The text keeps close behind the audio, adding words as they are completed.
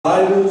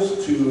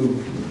Bibles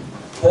to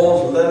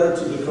Paul's letter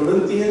to the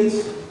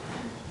Corinthians,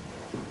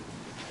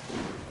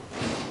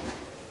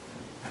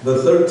 the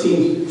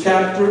 13th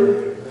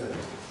chapter.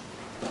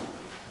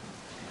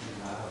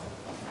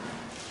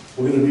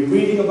 We're going to be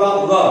reading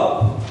about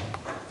love.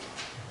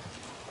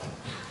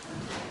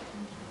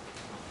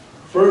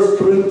 1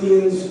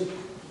 Corinthians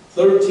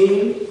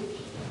 13,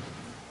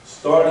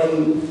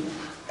 starting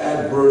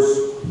at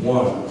verse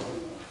 1.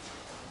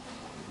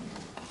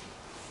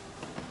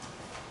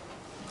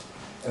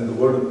 And the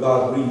Word of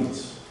God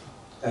reads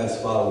as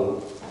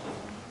follows.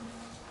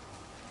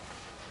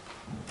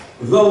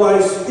 Though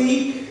I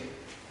speak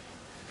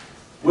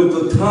with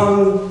the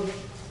tongue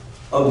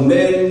of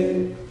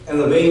men and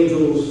of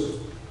angels,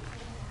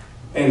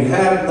 and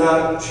have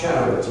not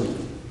charity,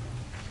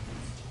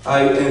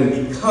 I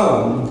am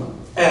become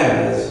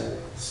as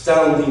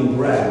sounding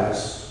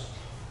brass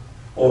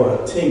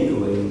or a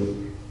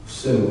tinkling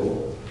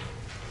cymbal.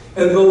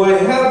 And though I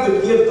have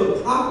the gift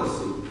of prophecy,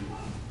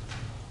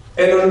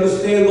 and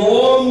understand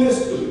all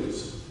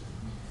mysteries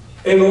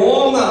and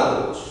all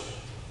knowledge,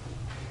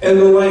 and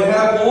though I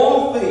have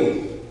all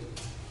faith,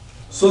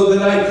 so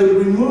that I could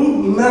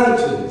remove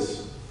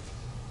mountains,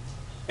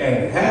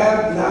 and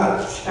have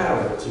not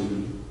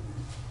charity,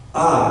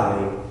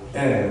 I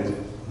am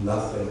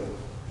nothing.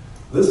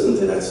 Listen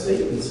to that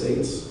statement,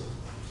 saints.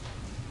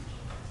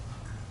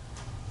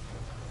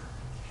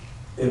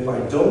 If I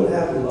don't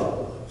have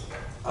love,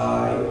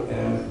 I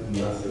am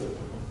nothing.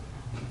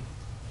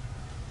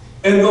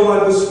 And though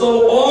I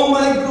bestow all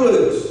my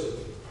goods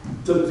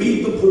to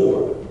feed the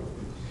poor,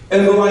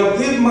 and though I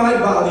give my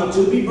body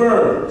to be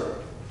burned,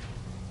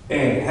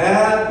 and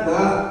have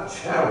not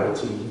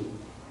charity,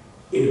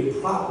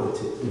 it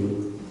profiteth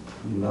me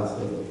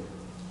nothing.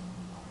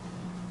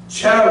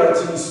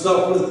 Charity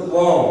suffereth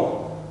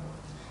long,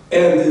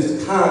 and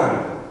is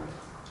kind.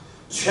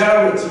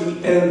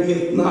 Charity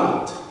envieth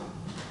not.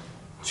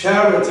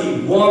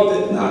 Charity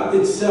vaunteth not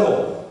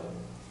itself.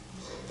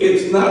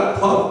 It's not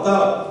puffed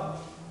up,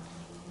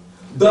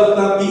 doth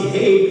not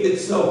behave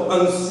itself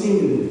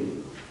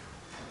unseemly,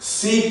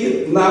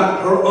 seeketh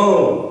not her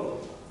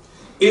own,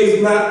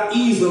 is not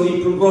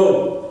easily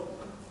provoked,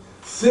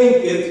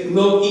 thinketh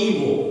no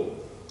evil,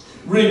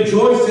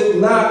 rejoiceth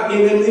not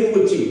in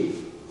iniquity,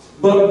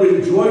 but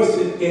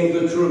rejoiceth in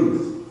the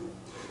truth.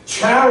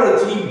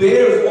 Charity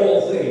bears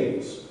all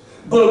things,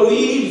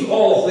 believes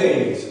all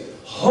things,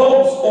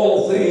 hopes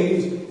all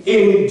things,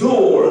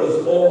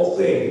 endures all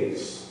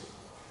things.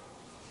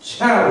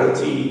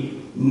 Charity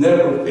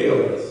never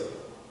faileth.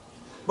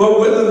 But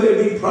whether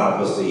there be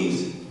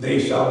prophecies, they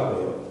shall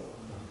fail.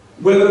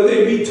 Whether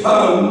there be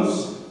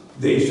tongues,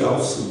 they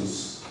shall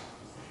cease.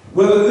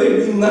 Whether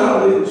there be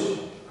knowledge,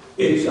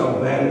 it shall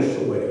vanish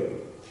away.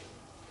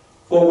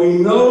 For we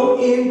know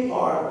in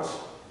part,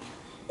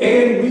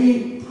 and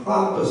we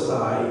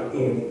prophesy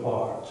in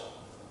part.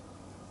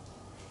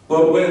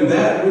 But when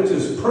that which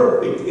is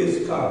perfect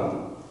is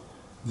come,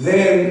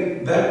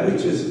 then that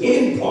which is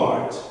in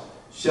part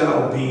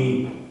shall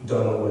be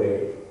done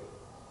away.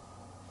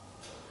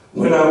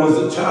 When I was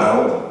a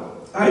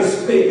child, I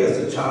spake as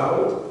a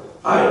child,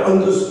 I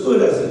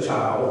understood as a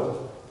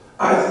child,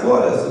 I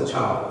thought as a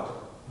child.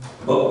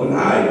 But when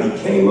I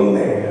became a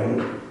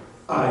man,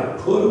 I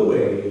put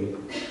away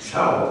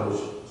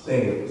childish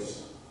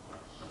things.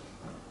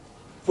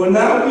 For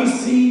now we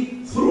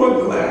see through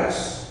a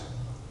glass,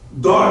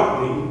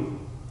 darkly,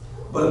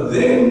 but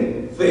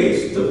then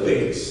face to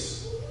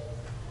face.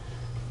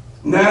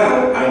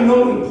 Now I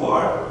know in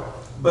part,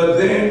 but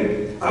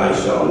then I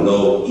shall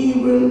know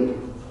even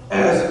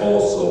as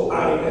also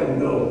I am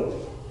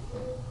known.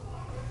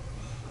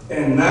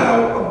 And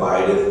now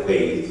abideth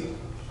faith,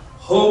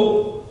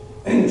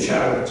 hope, and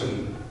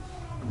charity,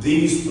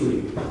 these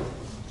three.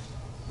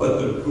 But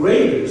the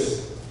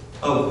greatest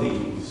of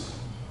these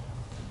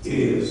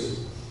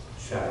is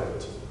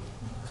charity.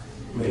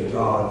 May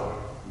God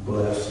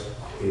bless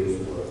his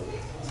word.